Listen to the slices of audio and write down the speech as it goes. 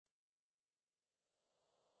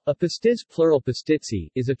A pastizz plural pastizzi,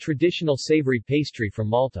 is a traditional savory pastry from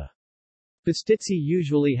Malta. Pastizzi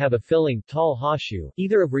usually have a filling tall hashu,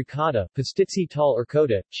 either of ricotta, pastizzi tall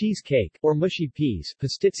ricotta, cheese cake, or mushy peas,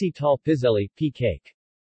 pastizzi tall pizzelli, pea cake.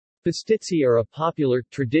 Pastizzi are a popular,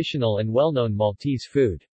 traditional and well-known Maltese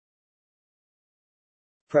food.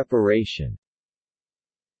 Preparation.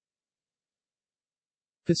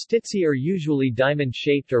 Pastizzi are usually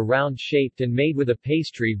diamond-shaped or round-shaped and made with a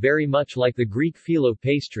pastry very much like the Greek phyllo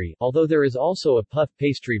pastry, although there is also a puff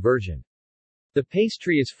pastry version. The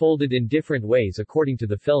pastry is folded in different ways according to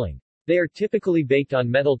the filling. They are typically baked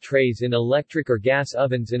on metal trays in electric or gas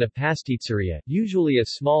ovens in a pasticceria, usually a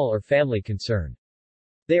small or family concern.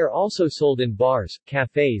 They are also sold in bars,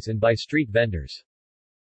 cafes and by street vendors.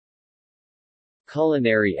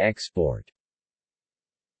 Culinary export.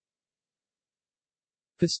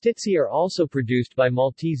 Pastizzi are also produced by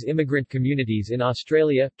Maltese immigrant communities in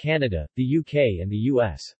Australia, Canada, the UK and the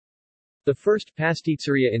US. The first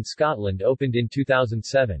pasticceria in Scotland opened in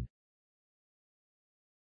 2007.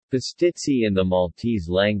 Pastizzi in the Maltese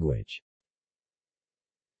language.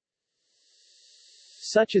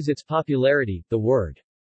 Such as its popularity, the word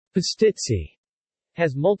pastizzi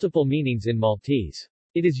has multiple meanings in Maltese.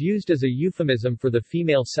 It is used as a euphemism for the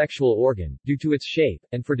female sexual organ, due to its shape,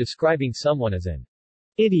 and for describing someone as an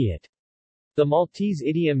idiot. The Maltese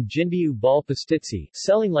idiom jinbiu bal pastizzi,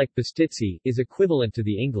 selling like pastizzi, is equivalent to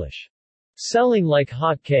the English selling like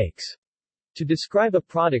hot cakes, to describe a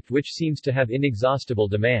product which seems to have inexhaustible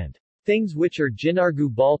demand. Things which are jinargu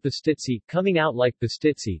bal pastizzi, coming out like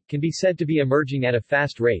pastizzi, can be said to be emerging at a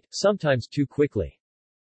fast rate, sometimes too quickly.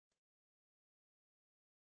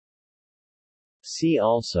 See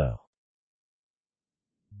also: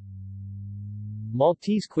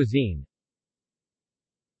 Maltese cuisine,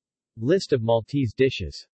 List of Maltese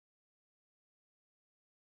dishes.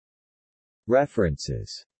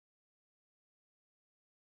 References.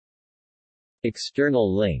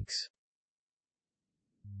 External links.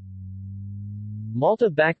 Malta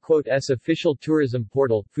 _s official tourism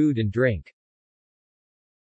portal, food and drink.